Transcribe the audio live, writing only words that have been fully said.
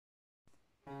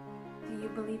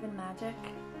believe in magic?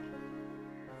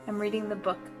 I'm reading the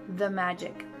book The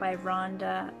Magic by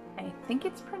Rhonda. I think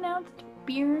it's pronounced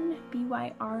Byrne,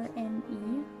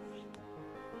 B-Y-R-N-E.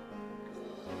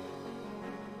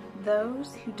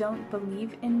 Those who don't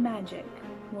believe in magic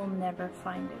will never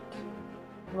find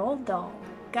it. Roald Dahl,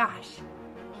 gosh,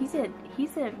 he's a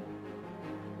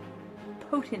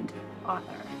potent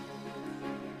author.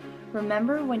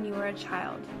 Remember when you were a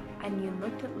child and you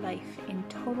looked at life in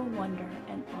total wonder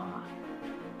and awe.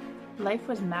 Life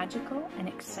was magical and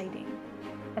exciting,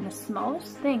 and the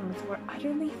smallest things were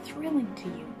utterly thrilling to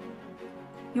you.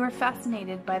 You were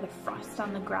fascinated by the frost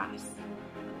on the grass,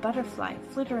 a butterfly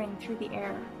flittering through the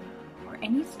air, or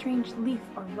any strange leaf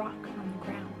or rock on the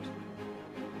ground.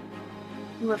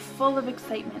 You were full of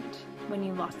excitement when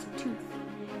you lost a tooth,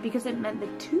 because it meant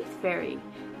the tooth fairy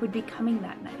would be coming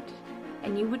that night,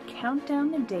 and you would count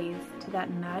down the days to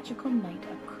that magical night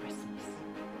of Christmas.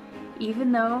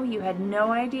 Even though you had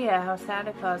no idea how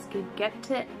Santa Claus could get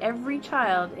to every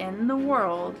child in the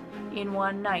world in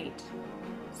one night,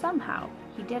 somehow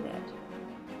he did it,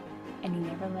 and he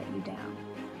never let you down.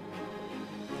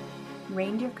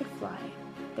 Reindeer could fly,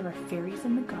 there were fairies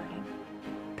in the garden,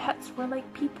 pets were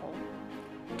like people,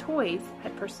 toys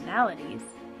had personalities,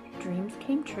 dreams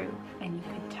came true, and you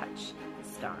could touch the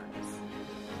stars.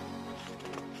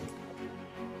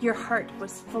 Your heart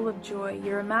was full of joy,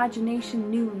 your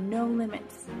imagination knew no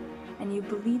limits, and you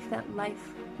believed that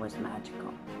life was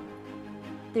magical.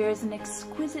 There is an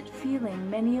exquisite feeling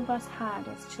many of us had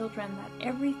as children that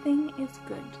everything is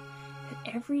good,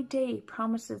 that every day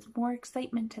promises more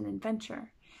excitement and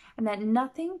adventure, and that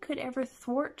nothing could ever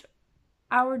thwart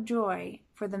our joy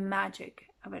for the magic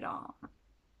of it all.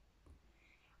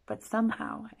 But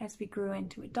somehow, as we grew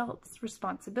into adults,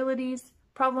 responsibilities,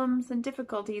 problems, and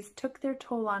difficulties took their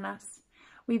toll on us.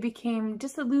 We became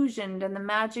disillusioned, and the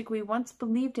magic we once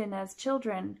believed in as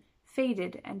children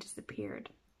faded and disappeared.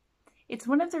 It's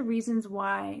one of the reasons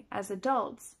why, as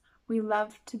adults, we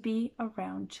love to be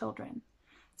around children,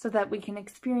 so that we can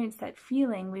experience that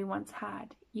feeling we once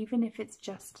had, even if it's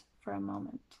just for a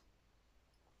moment.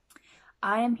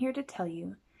 I am here to tell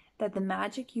you that the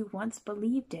magic you once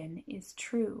believed in is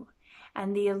true,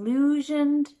 and the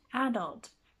illusioned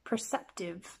adult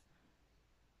perceptive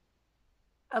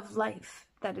of life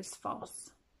that is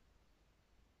false.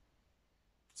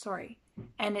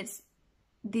 And it's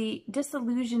the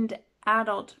disillusioned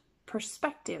adult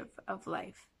perspective of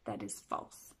life that is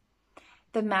false.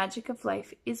 The magic of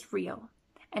life is real,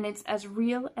 and it's as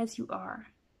real as you are.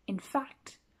 In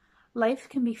fact, life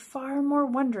can be far more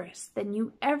wondrous than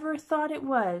you ever thought it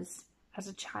was as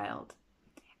a child,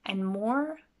 and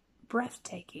more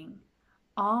breathtaking,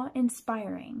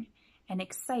 awe-inspiring, and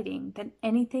exciting than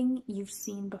anything you've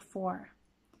seen before.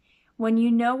 When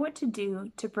you know what to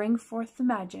do to bring forth the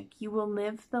magic, you will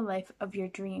live the life of your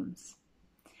dreams.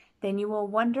 Then you will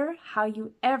wonder how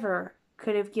you ever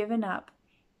could have given up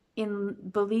in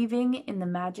believing in the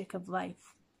magic of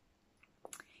life.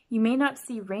 You may not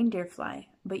see reindeer fly,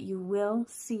 but you will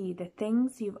see the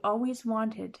things you've always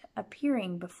wanted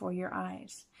appearing before your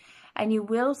eyes. And you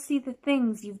will see the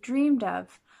things you've dreamed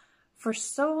of for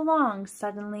so long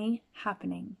suddenly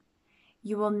happening.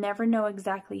 You will never know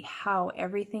exactly how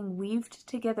everything weaved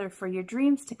together for your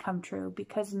dreams to come true,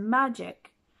 because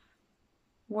magic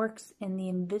works in the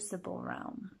invisible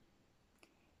realm.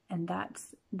 And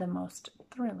that's the most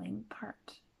thrilling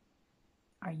part.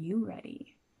 Are you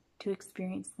ready to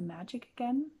experience the magic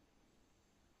again?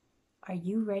 Are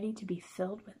you ready to be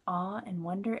filled with awe and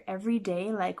wonder every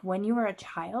day like when you were a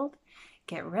child?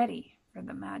 Get ready for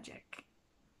the magic.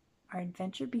 Our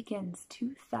adventure begins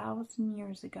 2,000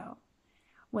 years ago,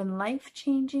 when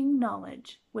life-changing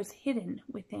knowledge was hidden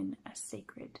within a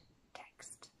sacred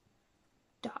text. ...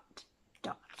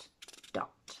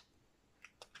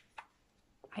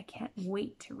 I can't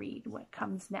wait to read what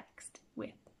comes next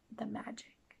with the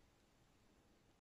magic.